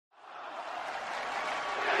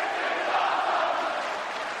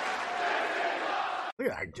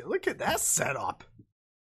Look at that setup.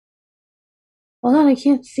 Hold on, I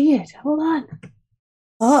can't see it. Hold on.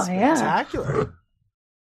 Oh yeah. Spectacular.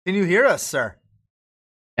 Can you hear us, sir?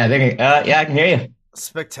 I think, yeah, I can hear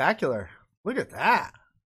Spectacular. Look at that.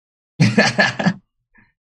 you.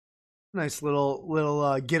 Nice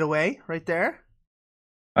little getaway right there.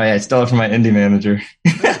 Oh yeah, I stole it from my indie manager.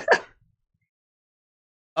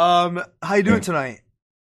 How you doing tonight?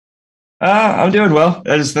 I'm doing well.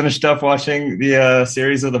 I just finished up watching the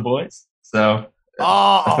series of The Boys, so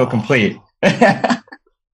I feel Oh. complete.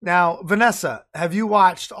 Now, Vanessa, have you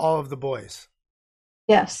watched all of The Boys?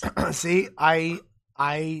 Yes. See,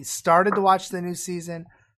 I started to watch the new season.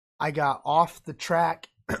 I got off the track,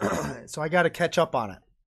 so I got to catch up on it.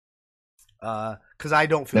 Because I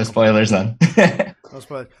don't feel No spoilers then. no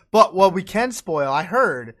spoilers. But what we can spoil, I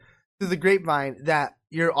heard through the grapevine that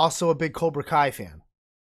you're also a big Cobra Kai fan.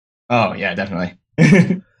 Oh yeah, definitely.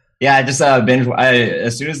 Yeah, I just binge.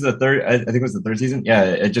 As soon as the third, I think it was the third season. Yeah,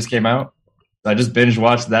 it just came out. So I just binge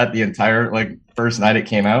watched that the entire first night it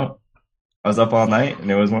came out. I was up all night and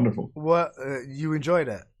it was wonderful. What you enjoyed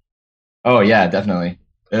it? Oh yeah, definitely.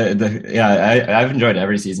 I've enjoyed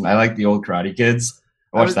every season. I like the old Karate Kids.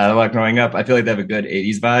 I watched that a lot growing up. I feel like they have a good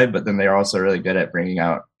 '80s vibe, but then they're also really good at bringing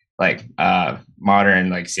out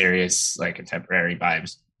modern, serious, contemporary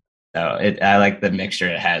vibes. So I like the mixture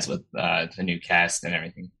it has with the new cast and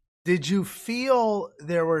everything. Did you feel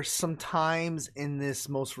there were some times in this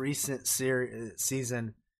most recent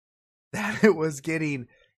season that it was getting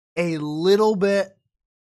a little bit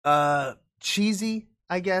cheesy,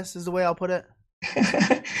 I guess is the way I'll put it?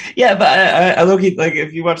 Yeah, but I look at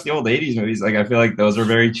if you watch the old '80s movies, I feel like those are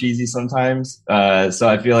very cheesy sometimes. So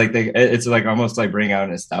I feel like it's almost bring out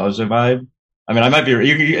a nostalgia vibe. I mean, I might be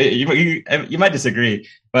you might disagree,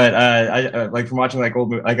 but I like from watching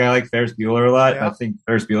old movies, I like Ferris Bueller a lot. Yeah. I think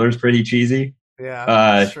Ferris Bueller is pretty cheesy. Yeah,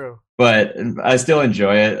 that's true. But I still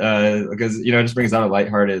enjoy it because it just brings out a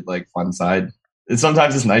lighthearted, fun side. And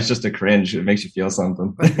sometimes it's nice just to cringe. It makes you feel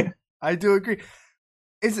something. I do agree.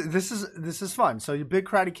 This is fun. So you're a big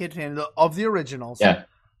Karate Kid fan of the originals. Yeah.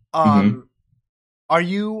 Are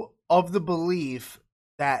you of the belief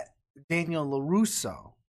that Daniel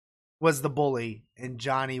LaRusso was the bully and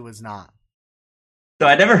Johnny was not? So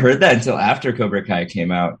I never heard that until after Cobra Kai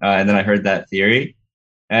came out, and then I heard that theory,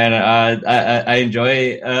 and I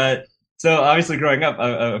enjoy. So obviously, growing up,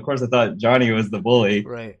 of course, I thought Johnny was the bully,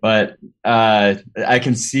 Right? But I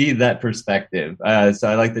can see that perspective. So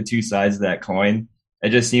I like the two sides of that coin. It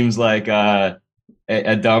just seems like a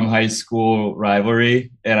dumb high school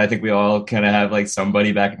rivalry, and I think we all kind of have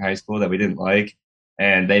somebody back in high school that we didn't like,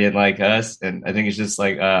 and they didn't like us, and I think it's just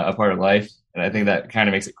a part of life, and I think that kind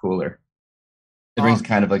of makes it cooler. It brings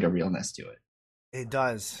kind of a realness to it. It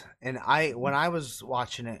does. And when I was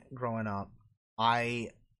watching it growing up, I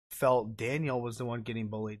felt Daniel was the one getting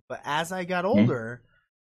bullied. But as I got older,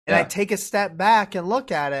 and I take a step back and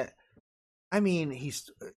look at it, I mean, he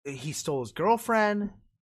stole his girlfriend.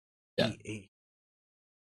 Yeah. He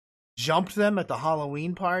jumped them at the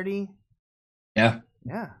Halloween party. Yeah.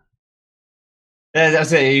 Yeah.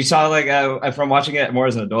 That's it. You saw from watching it more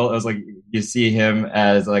as an adult, it was you see him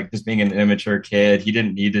as just being an immature kid. He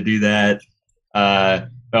didn't need to do that. But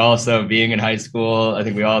also being in high school, I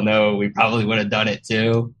think we all know we probably would have done it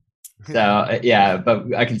too. So yeah,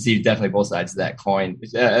 but I can see definitely both sides of that coin.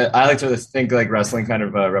 I like to think wrestling kind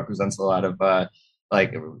of represents a lot of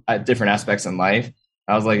different aspects in life.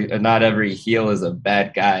 I was not every heel is a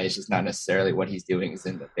bad guy. It's just not necessarily what he's doing is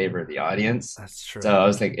in the favor of the audience. That's true. So I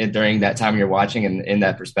was during that time you're watching and in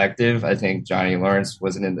that perspective, I think Johnny Lawrence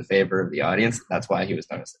wasn't in the favor of the audience. That's why he was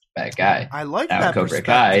known as such a bad guy. I like now that Cobra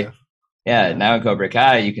perspective. Kai. Yeah, now in Cobra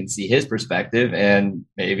Kai, you can see his perspective, and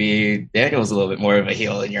maybe Daniel's a little bit more of a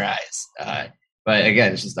heel in your eyes. But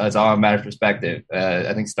again, it's all a matter of perspective.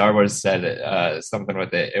 I think Star Wars said something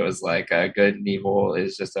with it. It was good and evil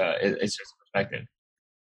is it's just perspective.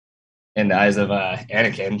 In the eyes of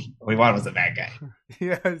Anakin, Obi-Wan was a bad guy.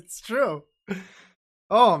 Yeah, it's true.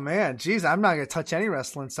 Oh man, geez, I'm not gonna touch any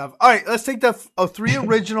wrestling stuff. All right, let's take the three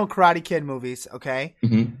original Karate Kid movies. Okay.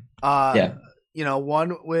 Mm-hmm. Yeah.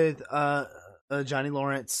 One with Johnny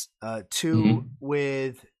Lawrence, two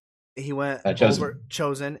with he went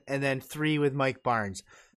Chosen, and then three with Mike Barnes.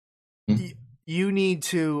 Mm-hmm. You need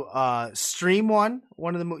to stream one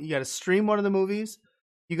of the. You got to stream one of the movies.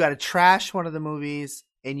 You got to trash one of the movies.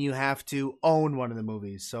 And you have to own one of the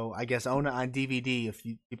movies. So I guess own it on DVD if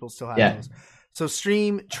people still have those. So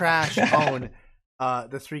stream, trash, own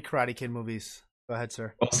the three Karate Kid movies. Go ahead,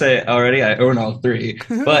 sir. I'll say already I own all three.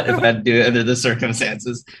 But if I had to do it under the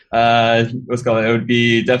circumstances, it would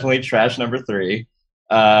be definitely trash number 3.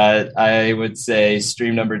 I would say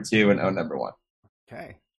Stream number 2 and Own number 1.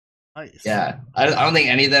 Okay. Nice. Yeah, I don't think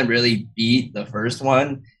any of them really beat the first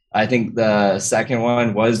one. I think the second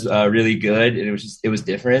one was really good, and it was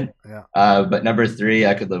different. Yeah. But number 3,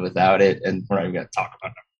 I could live without it, and we're not even going to talk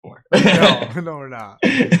about number 4. No, we're not.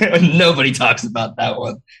 Nobody talks about that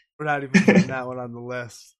one. We're not even putting that one on the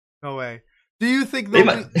list. No way. Do you think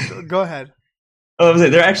Go ahead. Oh,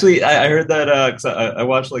 they're actually. I heard that because I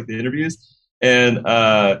watched like the interviews, and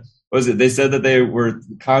what was it? They said that they were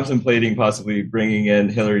contemplating possibly bringing in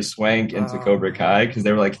Hilary Swank into Cobra Kai because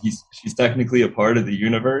they were like, she's technically a part of the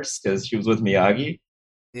universe because she was with Miyagi.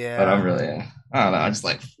 Yeah, but I'm really, I don't know. I just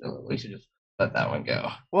like we should just let that one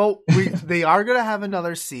go. Well, they are going to have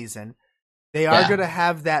another season. They are going to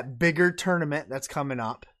have that bigger tournament that's coming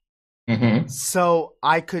up. Mm-hmm. So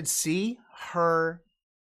I could see her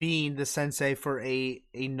being the sensei for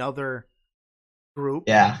another group.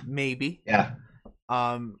 Yeah. Maybe. Yeah.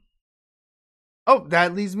 Oh,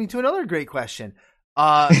 that leads me to another great question.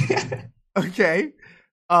 Okay.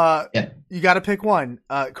 You got to pick one.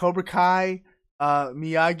 Cobra Kai,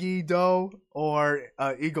 Miyagi-Do, or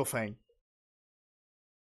Eagle Fang.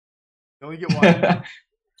 You only get one.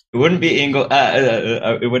 It wouldn't be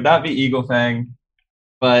it would not be Eagle Fang.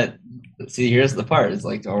 But see, here's the part. It's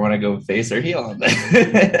like, do I want to go face or heel on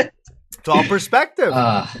that? It's all perspective.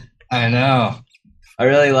 I know. I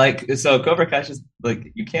really like so Cobra Kai. Just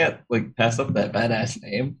like you can't like pass up that badass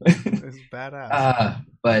name. It's badass.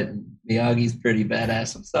 But Miyagi's pretty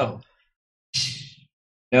badass himself.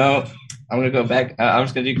 No, I'm gonna go back. I'm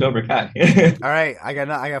just gonna do Cobra Kai. All right, I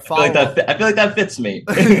got follow up. I feel like that fits me.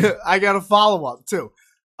 I got a follow up too.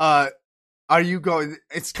 Are you going?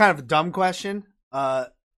 It's kind of a dumb question.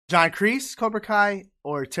 John Kreese, Cobra Kai,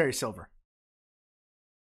 or Terry Silver?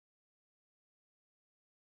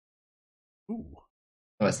 Ooh.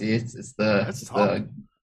 Oh, see,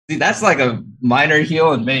 that's like a minor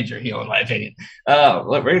heel and major heel in my opinion.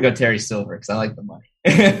 We're gonna go Terry Silver because I like the money.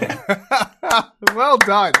 Well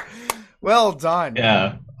done. Well done.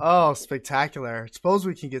 Yeah. Oh, spectacular. Suppose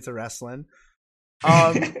we can get to wrestling.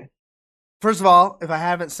 First of all, if I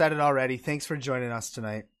haven't said it already, thanks for joining us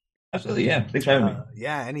tonight. Absolutely, yeah. Thanks for having me.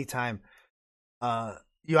 Yeah, anytime.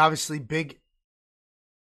 You obviously big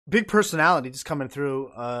personality just coming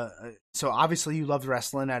through. So obviously you loved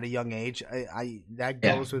wrestling at a young age. I that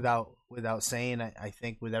goes without saying. I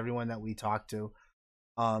think with everyone that we talked to,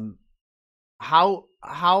 how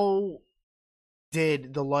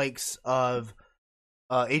did the likes of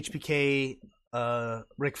HBK,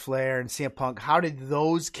 Ric Flair, and CM Punk, how did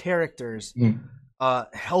those characters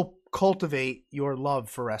help cultivate your love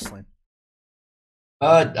for wrestling?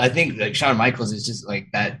 I think like Shawn Michaels is just like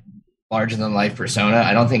that larger than life persona.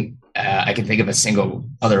 I don't think I can think of a single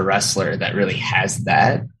other wrestler that really has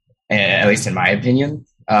that, at least in my opinion.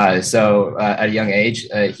 So at a young age,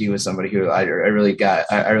 he was somebody who I really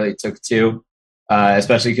took to,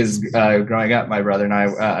 especially because growing up, my brother and I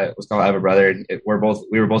I have a brother. And we were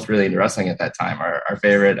both really into wrestling at that time. Our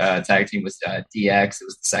favorite tag team was DX. It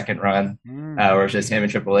was the second run, where it was just him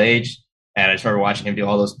and Triple H. And I just remember watching him do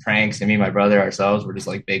all those pranks. And me and my brother ourselves were just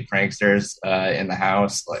like big pranksters in the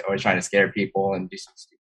house, like always trying to scare people and do some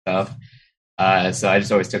stupid stuff. So I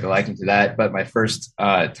just always took a liking to that. But my first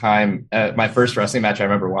my first wrestling match I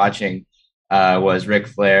remember watching was Ric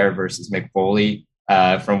Flair versus Mick Foley.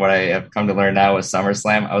 From what I have come to learn now was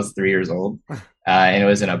SummerSlam. I was 3 years old, and it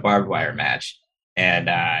was in a barbed wire match. And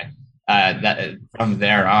that from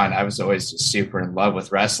there on, I was always just super in love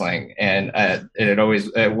with wrestling. And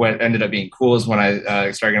what ended up being cool is when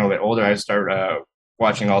I started getting a little bit older, I started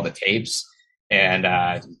watching all the tapes. And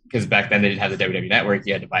because back then they didn't have the WWE Network,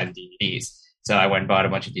 you had to buy the DVDs. So I went and bought a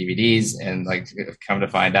bunch of DVDs, and like come to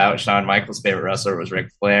find out, Shawn Michaels' favorite wrestler was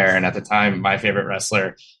Ric Flair, and at the time, my favorite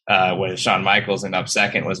wrestler was Shawn Michaels, and up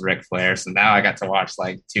second was Ric Flair. So now I got to watch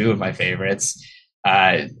like two of my favorites,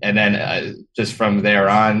 and then just from there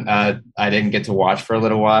on, I didn't get to watch for a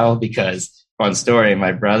little while because. Fun story.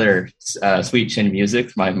 My brother, Sweet Chin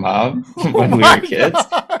Music, my mom, when we were kids,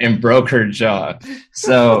 and broke her jaw.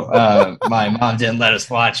 So my mom didn't let us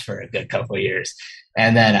watch for a good couple of years.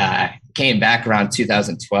 And then I came back around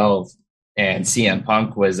 2012, and CM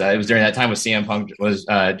Punk was, it was during that time when CM Punk was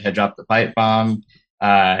had dropped the pipe bomb.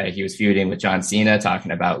 He was feuding with John Cena,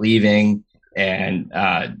 talking about leaving. And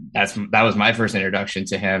that was my first introduction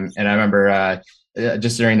to him. And I remember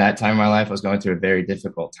just during that time in my life, I was going through a very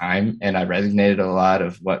difficult time, and I resonated a lot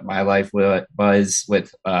of what my life was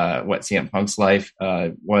with what CM Punk's life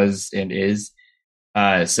was and is.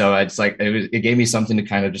 So it's like it gave me something to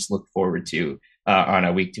kind of just look forward to on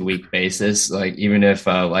a week to week basis. Like even if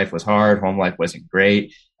life was hard, home life wasn't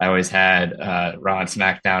great, I always had Raw and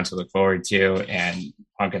SmackDown to look forward to, and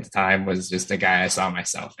Punk at the time was just a guy I saw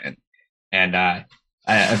myself in. And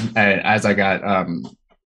as I got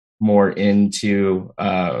more into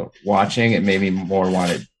watching, it made me more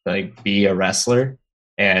want to like be a wrestler.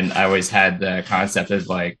 And I always had the concept of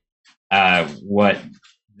like what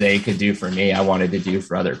they could do for me, I wanted to do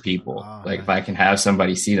for other people. Like if I can have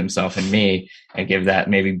somebody see themselves in me and give that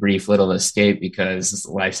maybe brief little escape because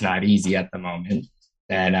life's not easy at the moment,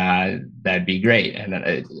 then that'd be great.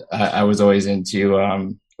 And I was always into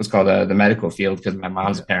what's called the medical field because my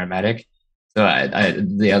mom's a paramedic. So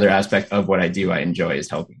the other aspect of what I do, I enjoy is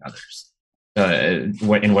helping others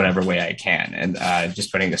in whatever way I can. And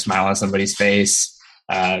just putting a smile on somebody's face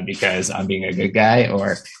because I'm being a good guy,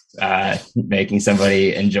 or making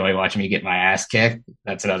somebody enjoy watching me get my ass kicked.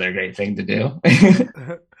 That's another great thing to do.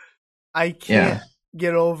 I can't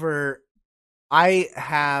get over. I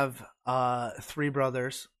have 3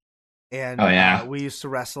 brothers, and we used to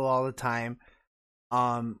wrestle all the time.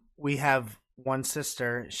 We have one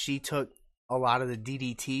sister. She took a lot of the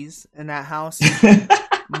DDTs in that house.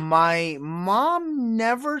 My mom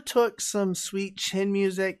never took some sweet chin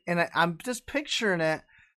music, and I'm just picturing it.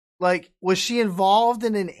 Like, was she involved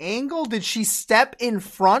in an angle? Did she step in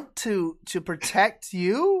front to protect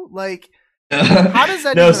you? Like, how does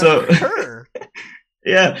that occur?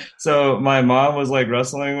 Yeah, so my mom was like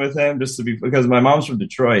wrestling with him because my mom's from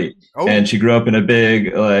Detroit, and she grew up in a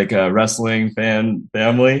big like wrestling fan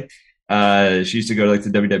family. She used to go to like the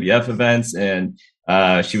WWF events, and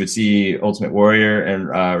she would see Ultimate Warrior and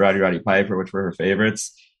Roddy Piper, which were her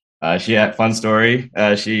favorites. She had fun story.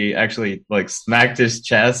 She actually like smacked his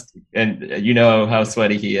chest, and you know how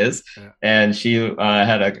sweaty he is. Yeah. And she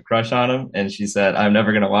had a crush on him, and she said, "I'm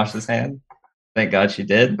never gonna wash this hand." Thank God she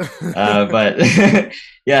did. But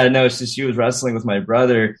yeah, no, she was wrestling with my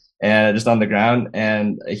brother and just on the ground,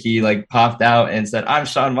 and he like popped out and said, "I'm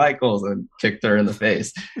Shawn Michaels," and kicked her in the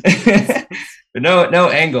face. But no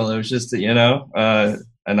angle. It was just a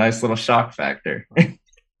nice little shock factor.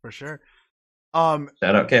 For sure. Shout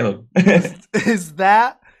out Caleb. Is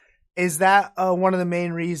that one of the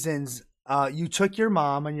main reasons you took your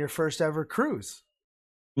mom on your first ever cruise?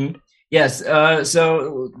 Mm-hmm. Yes.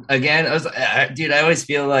 So again, I always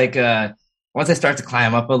feel like once I start to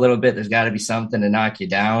climb up a little bit, there's got to be something to knock you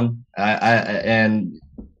down. And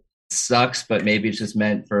it sucks, but maybe it's just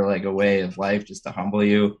meant for like a way of life, just to humble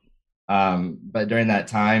you. But during that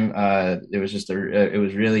time, it was it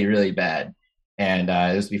was really, really bad. And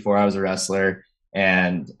it was before I was a wrestler,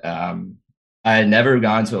 and I had never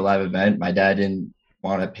gone to a live event. My dad didn't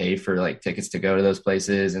want to pay for like tickets to go to those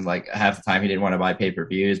places, and like half the time he didn't want to buy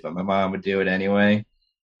pay-per-views, but my mom would do it anyway.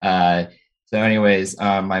 So anyways,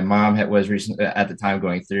 my mom was recently at the time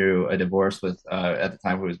going through a divorce with at the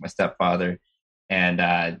time who was my stepfather,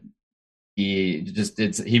 and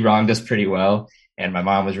he wronged us pretty well. And my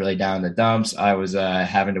mom was really down in the dumps. I was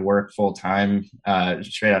having to work full time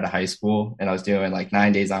straight out of high school, and I was doing like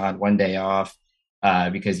 9 days on, 1 day off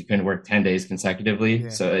because you couldn't work 10 days consecutively. Yeah.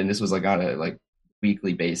 So, and this was like on a like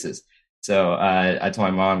weekly basis. So I told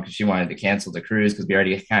my mom, because she wanted to cancel the cruise because we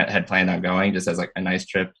already had planned on going just as like a nice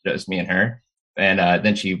trip, just me and her. And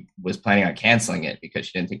then she was planning on canceling it because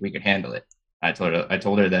she didn't think we could handle it. I told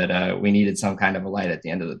her that we needed some kind of a light at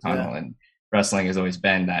the end of the tunnel, and wrestling has always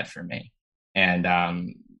been that for me. And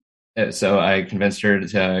so I convinced her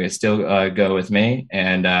to still go with me.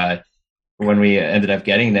 And when we ended up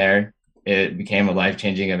getting there, it became a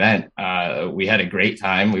life-changing event. We had a great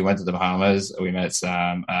time. We went to the Bahamas. We met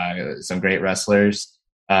some great wrestlers,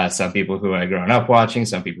 some people who I had grown up watching,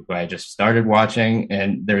 some people who I just started watching.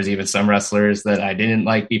 And there was even some wrestlers that I didn't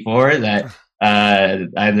like before that I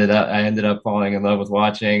ended up falling in love with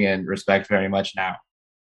watching and respect very much now.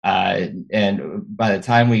 And by the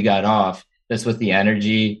time we got off, just with the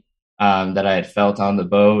energy that I had felt on the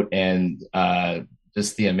boat, and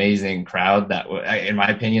just the amazing crowd that, in my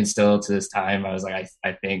opinion, still to this time, I was like,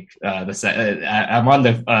 I think I'm on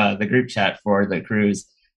the group chat for the cruise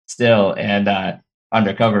still, and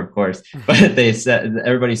undercover, of course. But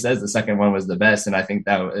everybody says the second one was the best, and I think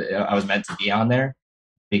that I was meant to be on there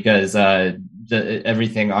because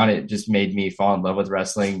everything on it just made me fall in love with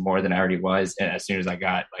wrestling more than I already was. And as soon as I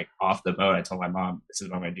got like off the boat, I told my mom, "This is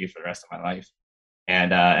what I'm going to do for the rest of my life,"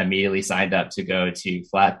 and immediately signed up to go to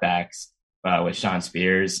Flatbacks with Shawn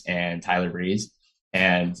Spears and Tyler Breeze.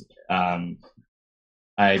 And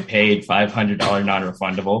I paid $500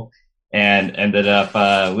 non-refundable and ended up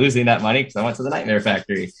losing that money because I went to the Nightmare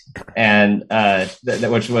Factory, and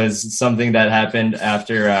which was something that happened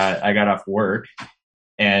after I got off work.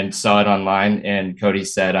 and saw it online. And Cody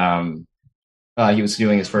said he was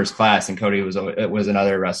doing his first class, and Cody was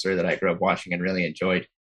another wrestler that I grew up watching and really enjoyed.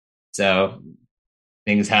 So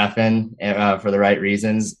things happen for the right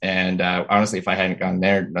reasons. And honestly, if I hadn't gone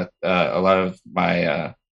there, a lot of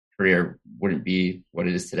my career wouldn't be what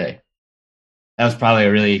it is today. That was probably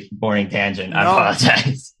a really boring tangent. I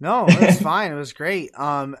apologize. No, it's fine. It was great.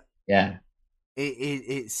 Yeah.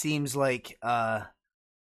 It seems like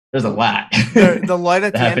there's a lot the light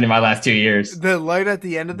at that the happened end, in my last 2 years. The light at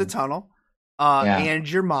the end of the tunnel, and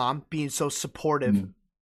your mom being so supportive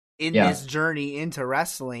in this journey into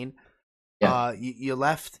wrestling. Yeah. You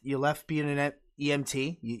left being an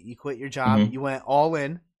EMT. You quit your job. You went all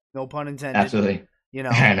in. No pun intended. Absolutely. You know,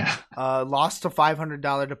 I know. Lost a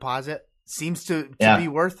 $500 deposit. Seems to be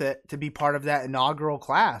worth it to be part of that inaugural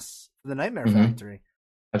class for the Nightmare Factory.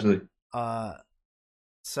 Absolutely.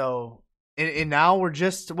 So and now we're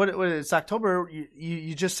just what it's October.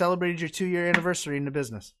 You just celebrated your 2-year anniversary in the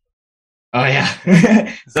business. Oh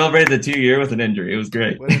yeah, celebrated the 2-year with an injury. It was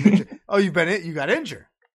great. Oh, you got injured.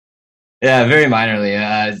 Yeah, very minorly.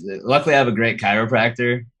 Luckily, I have a great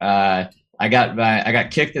chiropractor. I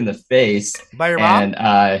got kicked in the face by your mom.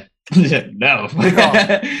 And no.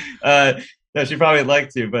 No, she probably would like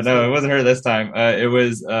to, but no, it wasn't her this time. It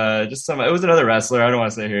was it was another wrestler. I don't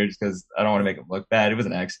want to say here just because I don't want to make him look bad. It was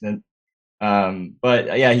an accident.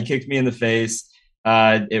 But yeah, he kicked me in the face.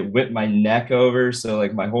 It whipped my neck over, so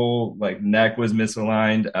like my whole neck was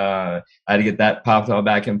misaligned. I had to get that popped all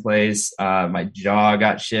back in place. My jaw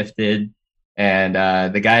got shifted, and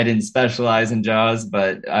the guy didn't specialize in jaws,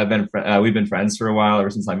 but we've been friends for a while ever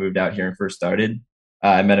since I moved out here and first started.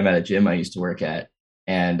 I met him at a gym I used to work at.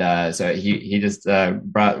 And so he just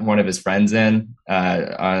brought one of his friends in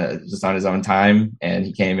just on his own time, and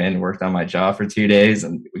he came in and worked on my jaw for 2 days,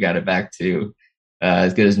 and we got it back to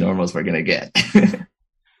as good as normal as we're gonna get.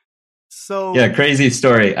 So yeah, crazy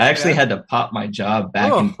story. I actually had to pop my jaw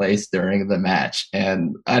back in place during the match,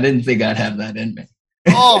 and I didn't think I'd have that in me.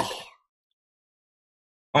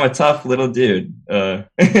 I'm a tough little dude, as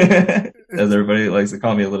everybody likes to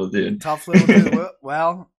call me, a little dude. Tough little dude.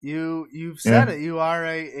 Well, you've said it. You are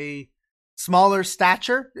a smaller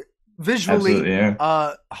stature, visually,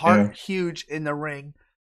 heart huge in the ring.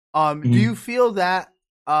 Do you feel that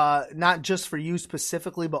not just for you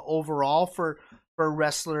specifically, but overall for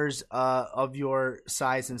wrestlers of your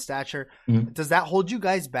size and stature, does that hold you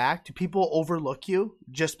guys back? Do people overlook you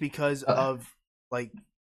just because of your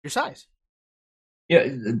size? Yeah,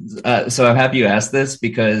 so I'm happy you asked this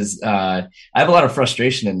because I have a lot of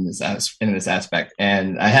frustration in this aspect,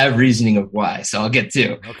 and I have reasoning of why. So I'll get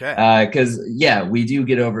to. Okay. Because we do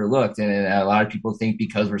get overlooked, and a lot of people think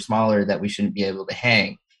because we're smaller that we shouldn't be able to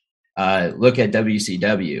hang. Look at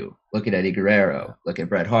WCW. Look at Eddie Guerrero. Look at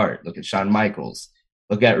Bret Hart. Look at Shawn Michaels.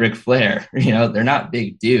 Look at Ric Flair. They're not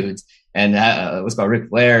big dudes. And Ric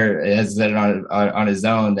Flair has said it on his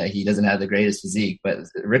own that he doesn't have the greatest physique, but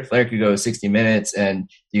Ric Flair could go 60 minutes and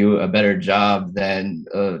do a better job than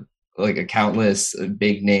a countless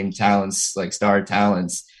big name talents, like star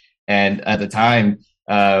talents. And at the time,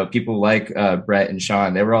 people like Bret and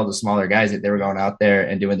Shawn, they were all the smaller guys that they were going out there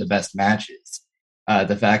and doing the best matches.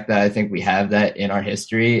 The fact that I think we have that in our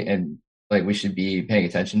history, and we should be paying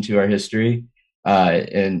attention to our history.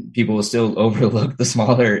 And people will still overlook the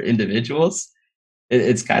smaller individuals.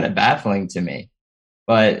 It's kind of baffling to me,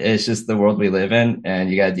 but it's just the world we live in, and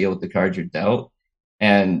you got to deal with the cards you're dealt.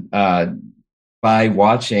 And by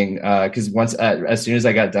watching, because as soon as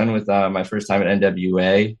I got done with my first time at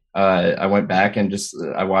NWA, I went back and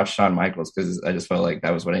I watched Shawn Michaels because I just felt like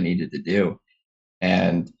that was what I needed to do.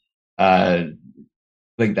 And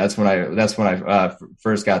that's when I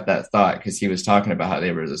first got that thought, because he was talking about how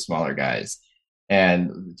they were the smaller guys.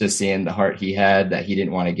 And just seeing the heart he had, that he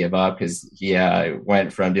didn't want to give up, because he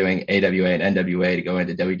went from doing AWA and NWA to go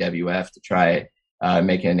into WWF to try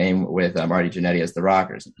making a name with Marty Jannetty as the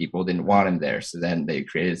Rockers. And people didn't want him there. So then they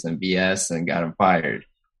created some BS and got him fired.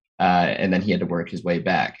 And then he had to work his way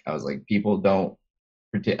back. I was like, people don't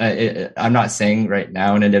I'm not saying right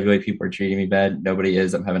now in NWA people are treating me bad. Nobody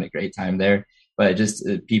is. I'm having a great time there. But just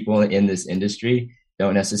people in this industry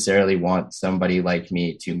don't necessarily want somebody like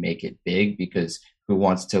me to make it big, because who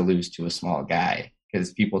wants to lose to a small guy?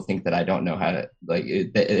 Because people think that I don't know how to,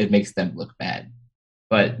 it makes them look bad.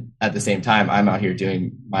 But at the same time, I'm out here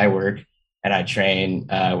doing my work, and I train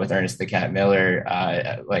with Ernest the Cat Miller.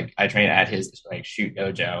 I train at his shoot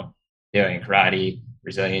dojo, doing karate,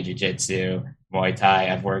 Brazilian jiu-jitsu, Muay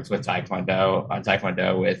Thai. I've worked with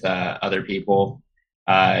Taekwondo with other people.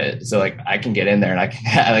 So I can get in there, and I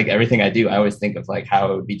can everything I do, I always think of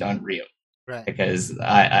how it would be done real. Right. because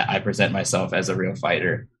I present myself as a real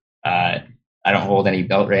fighter. I don't hold any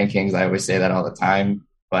belt rankings. I always say that all the time,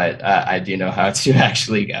 but I do know how to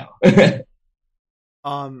actually go.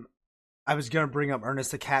 I was gonna bring up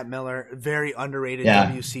Ernest the Cat Miller, very underrated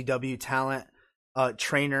Yeah. WCW talent,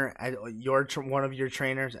 trainer at one of your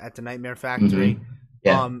trainers at the Nightmare Factory. Mhm.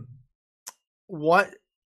 Yeah. What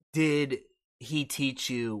did he teach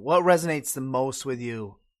you? What resonates the most with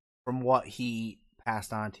you from what he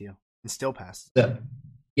passed on to you and still passes? So,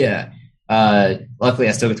 yeah. Luckily,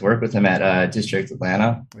 I still get to work with him at District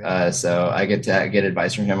Atlanta. So I get to get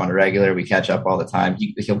advice from him on a regular. We catch up all the time.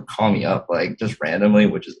 He'll call me up like just randomly,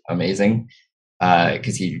 which is amazing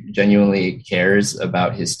because he genuinely cares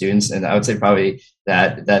about his students. And I would say probably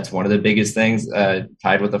that's one of the biggest things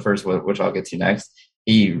tied with the first, which I'll get to next.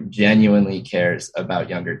 He genuinely cares about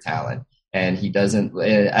younger talent. And he doesn't,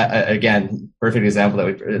 again, perfect example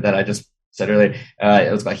that I just said earlier,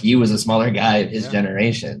 it was like he was a smaller guy of his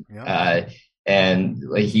generation. And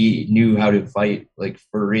like he knew how to fight like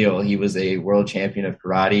for real. He was a world champion of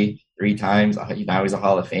karate 3 times. Now he's a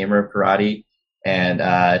Hall of Famer of karate.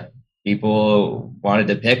 And people wanted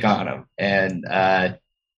to pick on him. And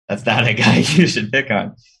that's not a guy you should pick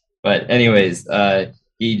on. But anyways,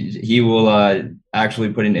 he will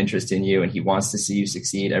actually put an interest in you, and he wants to see you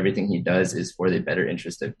succeed. Everything he does is for the better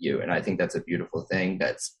interest of you. And I think that's a beautiful thing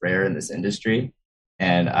that's rare in this industry.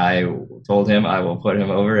 And I told him I will put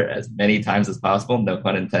him over as many times as possible, no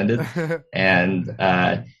pun intended. And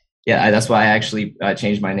that's why I actually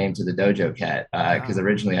changed my name to the Dojo Cat, because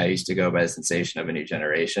originally I used to go by the Sensation of a New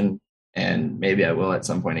Generation, and maybe I will at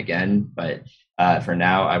some point again. But for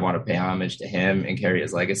now, I want to pay homage to him and carry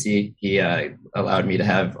his legacy. He allowed me to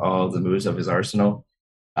have all the moves of his arsenal.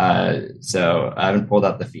 So I haven't pulled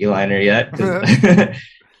out the feliner yet,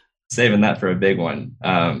 saving that for a big one.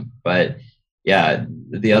 But yeah,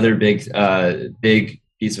 the other big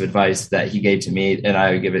piece of advice that he gave to me, and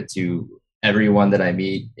I would give it to everyone that I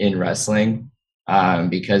meet in wrestling,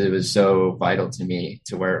 because it was so vital to me,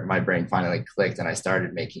 to where my brain finally clicked and I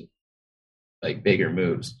started making like bigger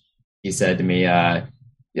moves. He said to me,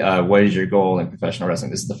 what is your goal in professional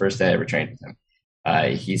wrestling? This is the first day I ever trained with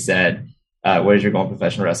him. He said, what is your goal in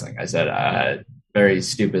professional wrestling? I said, very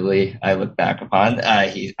stupidly, I look back upon,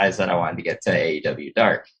 I said I wanted to get to AEW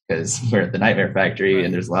Dark, because we're at the Nightmare Factory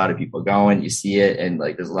and there's a lot of people going, you see it, and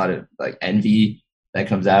like there's a lot of like envy that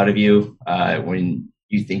comes out of you when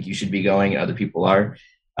you think you should be going and other people are.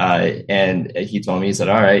 And he told me, he said,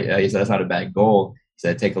 all right, he said, that's not a bad goal. He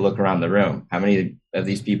said, take a look around the room. How many of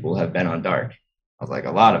these people have been on Dark? I was like,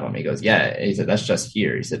 a lot of them. He goes, yeah. And he said, that's just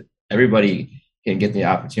here. He said, everybody can get the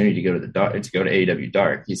opportunity to go to the dark, to go to AEW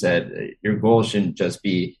Dark. He said, your goal shouldn't just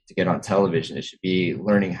be to get on television. It should be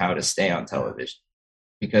learning how to stay on television,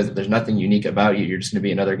 because if there's nothing unique about you, you're just going to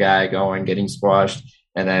be another guy going, getting squashed.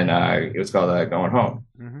 And then it was called going home.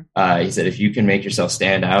 Mm-hmm. He said, if you can make yourself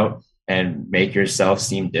stand out and make yourself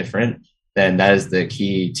seem different, then that is the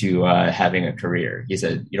key to having a career. He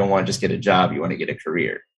said, you don't want to just get a job, you want to get a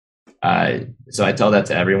career. So I tell that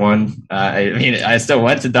to everyone. I mean, I still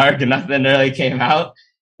went to Dark and nothing really came out,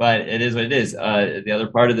 but it is what it is. The other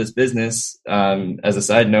part of this business, as a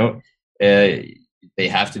side note, they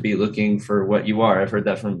have to be looking for what you are. I've heard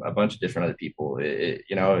that from a bunch of different other people.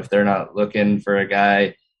 If they're not looking for a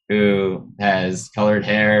guy who has colored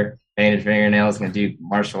hair, painted fingernails, can do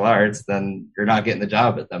martial arts, then you're not getting the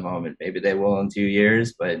job at the moment. Maybe they will in 2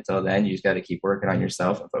 years, but until then, you just got to keep working on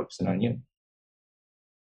yourself and focusing on you.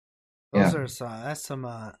 Those are that's some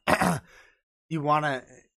you want to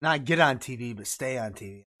not get on TV, but stay on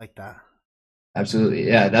TV like that. Absolutely.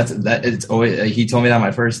 Yeah, it's always, he told me that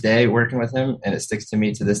my first day working with him, and it sticks to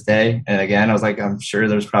me to this day. And again, I was like, I'm sure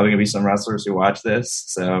there's probably gonna be some wrestlers who watch this,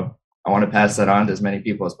 so I want to pass that on to as many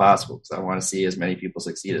people as possible, because I want to see as many people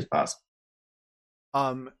succeed as possible.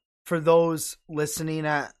 For those listening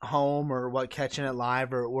at home or catching it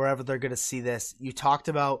live or wherever they're going to see this, you talked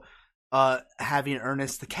about having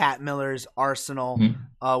Ernest the Cat Miller's arsenal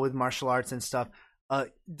with martial arts and stuff.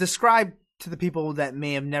 Describe to the people that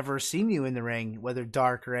may have never seen you in the ring, whether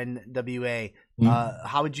Dark or NWA,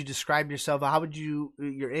 how would you describe yourself? How would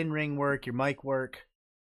your in-ring work, your mic work?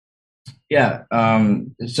 Yeah.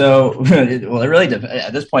 So, it really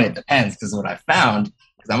at this point it depends, because what I found,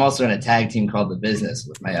 because I'm also in a tag team called The Business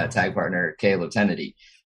with my tag partner Caleb Kennedy,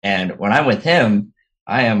 and when I'm with him,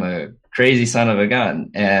 I am a crazy son of a gun,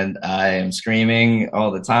 and I am screaming all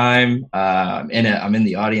the time. I'm in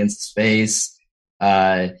the audience space,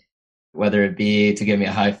 whether it be to give me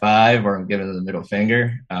a high five or I'm giving them the middle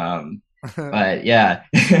finger. But yeah,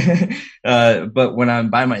 but when I'm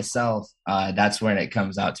by myself, that's when it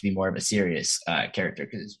comes out to be more of a serious character.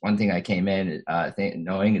 Because one thing I came in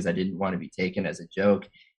knowing is I didn't want to be taken as a joke.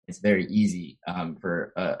 It's very easy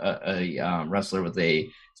for a wrestler with a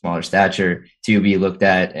smaller stature to be looked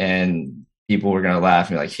at, and people were going to laugh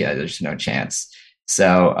and be like, "Yeah, there's no chance."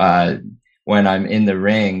 So when I'm in the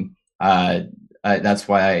ring, that's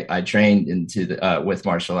why I trained into the with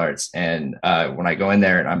martial arts. And when I go in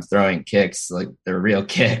there and I'm throwing kicks, like they're real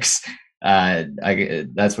kicks,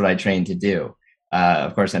 that's what I trained to do.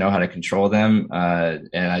 Of course, I know how to control them, and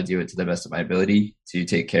I do it to the best of my ability to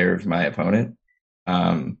take care of my opponent.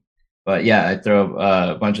 But yeah, I throw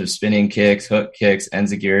a bunch of spinning kicks, hook kicks,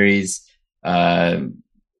 enzuigiris,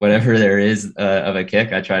 whatever there is of a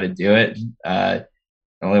kick. I try to do it. The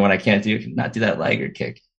only one I can't do, not do that Liger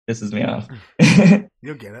kick. Pisses me off.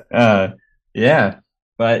 You'll get it. Yeah,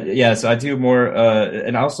 but yeah, so I do more,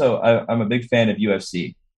 and also I'm a big fan of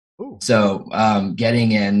UFC. Ooh. So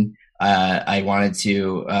getting in, I wanted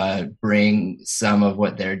to bring some of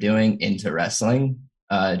what they're doing into wrestling,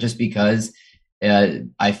 just because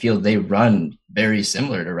I feel they run very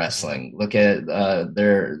similar to wrestling. Look at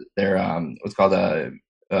their what's called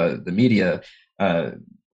the media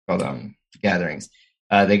called gatherings.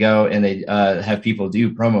 They go and they have people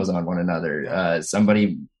do promos on one another.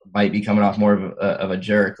 Somebody might be coming off more of a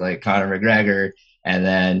jerk, like Conor McGregor, and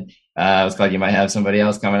then what's called, you might have somebody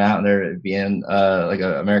else coming out and they're being like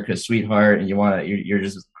America's sweetheart, and you're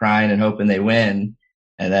just crying and hoping they win.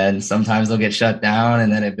 And then sometimes they'll get shut down,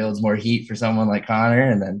 and then it builds more heat for someone like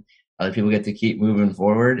Conor, and then other people get to keep moving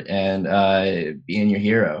forward and being your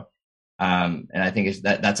hero. And I think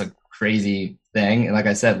that's a crazy thing. And like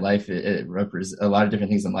I said, life, it represents a lot of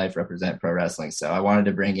different things in life represent pro wrestling. So I wanted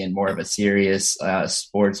to bring in more of a serious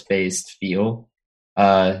sports-based feel,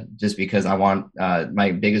 just because I want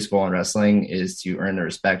my biggest goal in wrestling is to earn the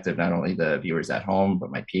respect of not only the viewers at home,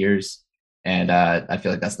 but my peers. And I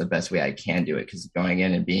feel like that's the best way I can do it, because going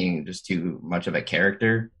in and being just too much of a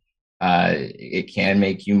character, it can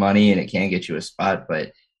make you money and it can get you a spot,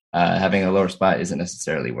 but having a lower spot isn't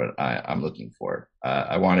necessarily what I'm looking for.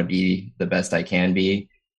 I want to be the best I can be,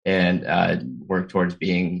 and work towards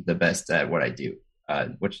being the best at what I do,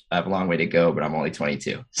 which I have a long way to go, but I'm only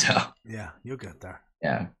 22. So yeah, you'll get there.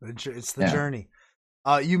 Yeah, it's the journey.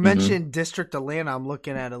 You mentioned District Atlanta. I'm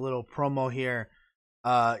looking at a little promo here.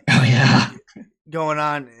 Oh yeah, going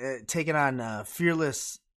on, taking on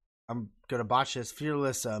Fearless. I'm gonna botch this.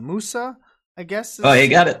 Fearless Musa, I guess. Oh, you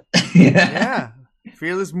got it. Yeah,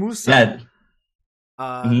 Fearless Musa.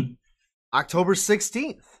 Yeah. October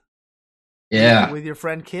 16th. Yeah, with your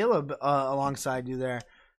friend Caleb alongside you there.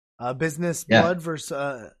 Business Blood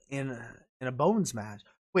versus in a Bones match.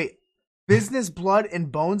 Wait, Business Blood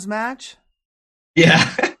and Bones match?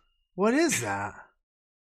 Yeah. What is that?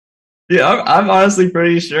 Yeah, I'm honestly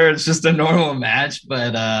pretty sure it's just a normal match,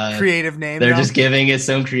 but creative name. They're just giving it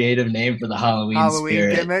some creative name for the Halloween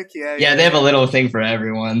spirit. Gimmick. Yeah, they have a little thing for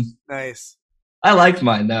everyone. Nice. I liked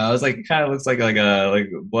mine though. I was like, it kind of looks like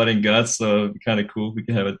blood and guts, so it'd be kind of cool if we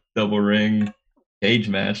could have a double ring cage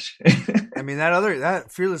match. I mean,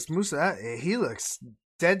 that Fearless Musa, he looks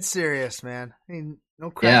dead serious, man. I mean,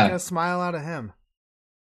 no cracking a smile out of him.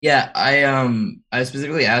 Yeah, I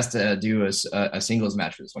specifically asked to do a singles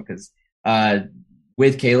match for this one because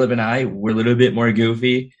with Caleb and I, we're a little bit more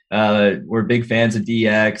goofy. We're big fans of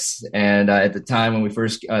DX, and at the time when we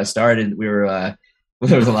first started, we were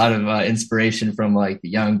there was a lot of inspiration from like the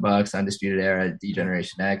Young Bucks, Undisputed Era,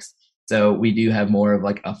 D-Generation X. So we do have more of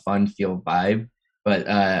like a fun feel vibe. But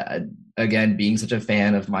again, being such a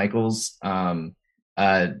fan of Michaels,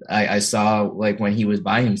 I saw like when he was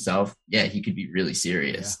by himself, yeah, he could be really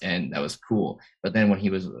serious, and that was cool. But then when he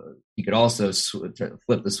could also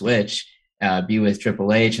flip the switch, be with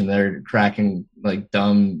Triple H, and they're cracking like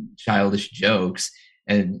dumb, childish jokes,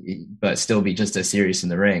 but still be just as serious in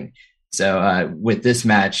the ring. So with this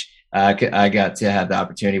match, I got to have the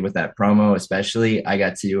opportunity with that promo, especially. I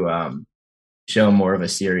got to show more of a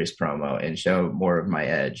serious promo and show more of my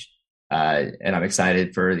edge. And I'm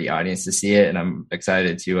excited for the audience to see it, and I'm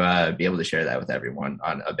excited to be able to share that with everyone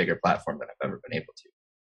on a bigger platform than I've ever been able to.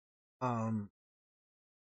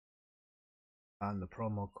 On the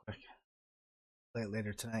promo quick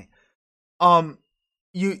later tonight.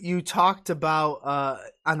 You talked about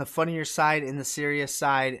on the funnier side and the serious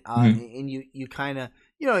side, and you kind of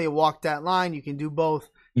you walk that line. You can do both.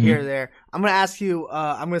 Here or there. I'm going to ask you,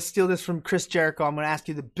 I'm going to steal this from Chris Jericho. I'm going to ask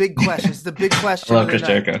you the big question. It's the big question. I love Chris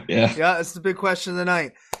Jericho. Yeah. Yeah, it's the big question of the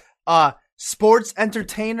night. Sports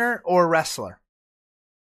entertainer or wrestler?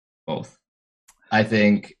 Both. I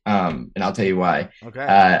think, and I'll tell you why. Okay.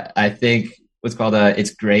 I think what's called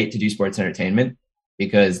it's great to do sports entertainment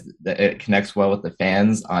because it connects well with the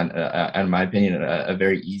fans on, in my opinion, a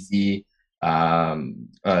very easy,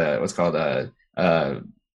 what's called what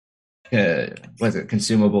is it,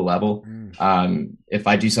 consumable level. If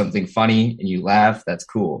I do something funny and you laugh, that's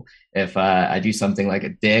cool. If I do something like a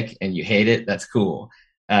dick and you hate it, that's cool.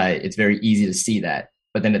 It's very easy to see that.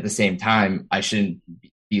 But then at the same time, I shouldn't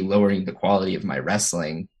be lowering the quality of my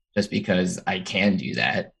wrestling just because I can do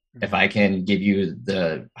that. If I can give you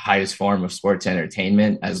the highest form of sports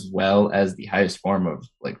entertainment as well as the highest form of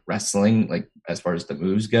like wrestling, like as far as the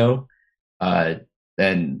moves go,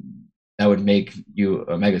 then that would make you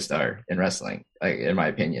a megastar in wrestling, like, in my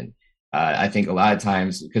opinion. I think a lot of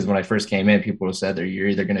times, because when I first came in, people said that you're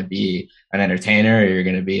either going to be an entertainer or you're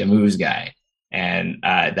going to be a moves guy. And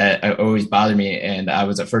that always bothered me. And I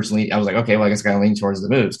was I was like, okay, well, I guess I got to lean towards the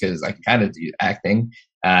moves because I can kind of do acting.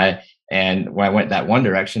 And when I went that one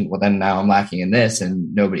direction, well, then now I'm lacking in this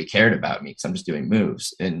and nobody cared about me because I'm just doing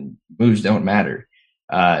moves and moves don't matter.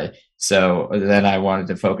 So then I wanted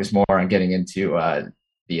to focus more on getting into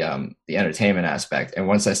the entertainment aspect. And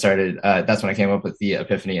once I started, that's when I came up with the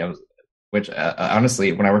epiphany. Which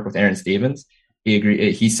honestly, when I worked with Aaron Stevens, he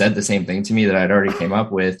agreed. He said the same thing to me that I'd already came up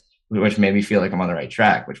with, which made me feel like I'm on the right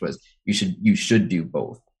track. Which was you should do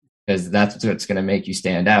both because that's what's going to make you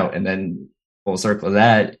stand out. And then full circle of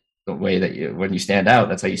that, the way that when you stand out,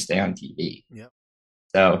 that's how you stay on TV. Yep.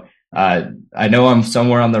 So I know I'm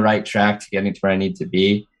somewhere on the right track to getting to where I need to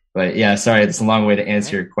be. But yeah, sorry, it's a long way to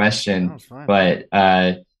answer your question. But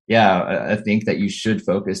yeah, I think that you should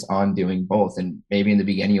focus on doing both. And maybe in the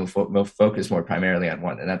beginning, you'll focus more primarily on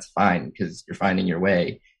one. And that's fine because you're finding your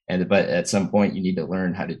way. But at some point, you need to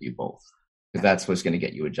learn how to do both because that's what's going to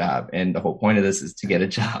get you a job. And the whole point of this is to get a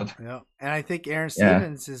job. Yeah. And I think Aaron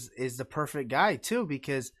Stevens is the perfect guy, too,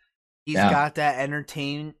 because he's got that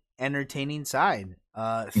entertaining side,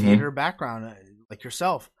 theater background, like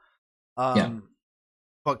yourself.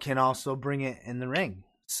 But can also bring it in the ring.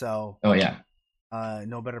 So,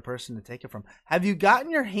 no better person to take it from. Have you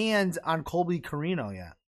gotten your hands on Colby Corino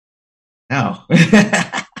yet? No.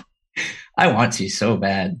 I want to so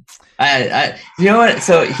bad. I you know what?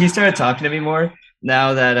 So he started talking to me more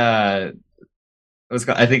now that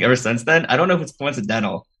I think ever since then. I don't know if it's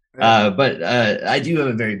coincidental, but I do have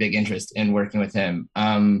a very big interest in working with him.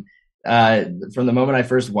 From the moment I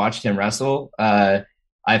first watched him wrestle, I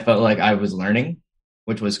felt like I was learning,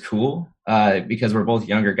 which was cool because we're both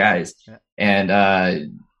younger guys. And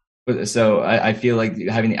so I feel like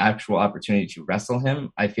having the actual opportunity to wrestle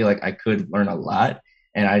him, I feel like I could learn a lot.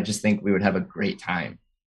 And I just think we would have a great time.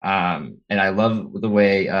 And I love the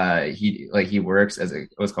way he works as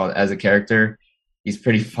a character. He's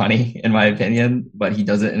pretty funny in my opinion, but he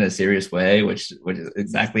does it in a serious way, which is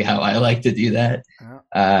exactly how I like to do that.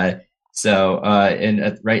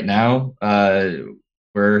 Right now,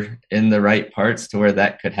 we're in the right parts to where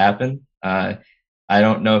that could happen. I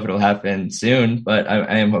don't know if it'll happen soon, but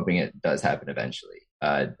I am hoping it does happen eventually.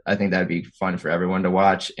 I think that'd be fun for everyone to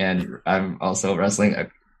watch. And I'm also wrestling a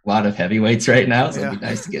lot of heavyweights right now, so it'd be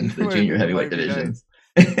nice to get into the junior heavyweight divisions.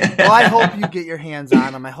 Well, I hope you get your hands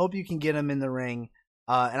on him. I hope you can get him in the ring.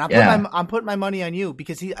 And I'm putting my money on you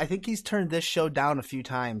because I think he's turned this show down a few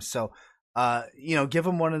times. So, give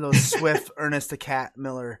him one of those swift Ernest the Cat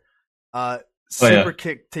Miller super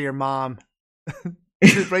kick to your mom,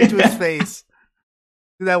 right to his face.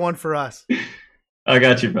 Do that one for us. I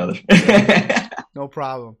got you, brother. No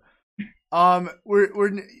problem.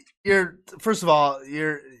 You're first of all,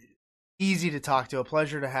 you're easy to talk to. A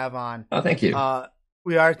pleasure to have on. Oh, thank you.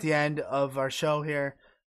 We are at the end of our show here.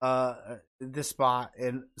 This spot,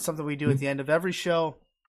 and something we do at the end of every show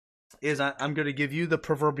is I'm going to give you the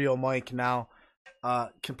proverbial mic now.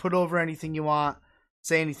 Can put over anything you want,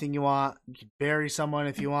 say anything you want. You can bury someone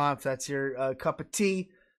if you want, if that's your cup of tea.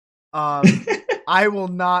 I will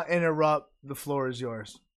not interrupt. The floor is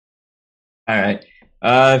yours. All right.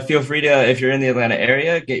 Feel free to, if you're in the Atlanta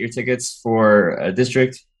area, get your tickets for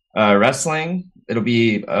District Wrestling. It'll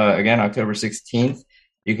be, again, October 16th.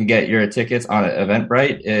 You can get your tickets on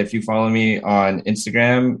Eventbrite. If you follow me on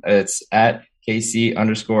Instagram, it's at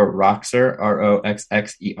KC_Roxer,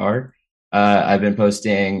 ROXXER. I've been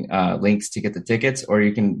posting links to get the tickets, or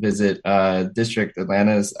you can visit District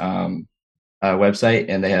Atlanta's website,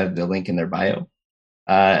 and they have the link in their bio.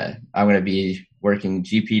 I'm going to be working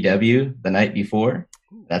GPW the night before.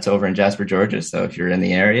 That's over in Jasper, Georgia. So if you're in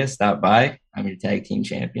the area, stop by. I'm your tag team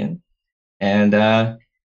champion. And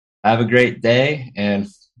have a great day and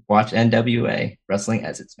watch NWA wrestling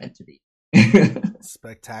as it's meant to be.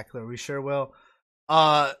 Spectacular. We sure will.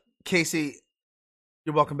 Casey,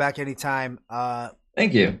 You're welcome back anytime.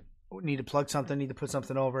 Thank you. Need to plug something, need to put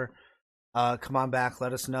something over. Come on back.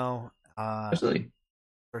 Let us know. Absolutely.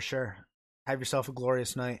 For sure. Have yourself a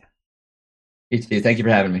glorious night. You too. Thank you for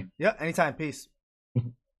having me. Yeah, anytime. Peace.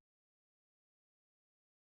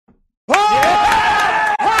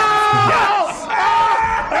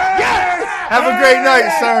 Have a great night,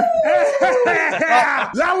 sir.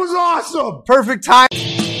 That was awesome. Perfect time.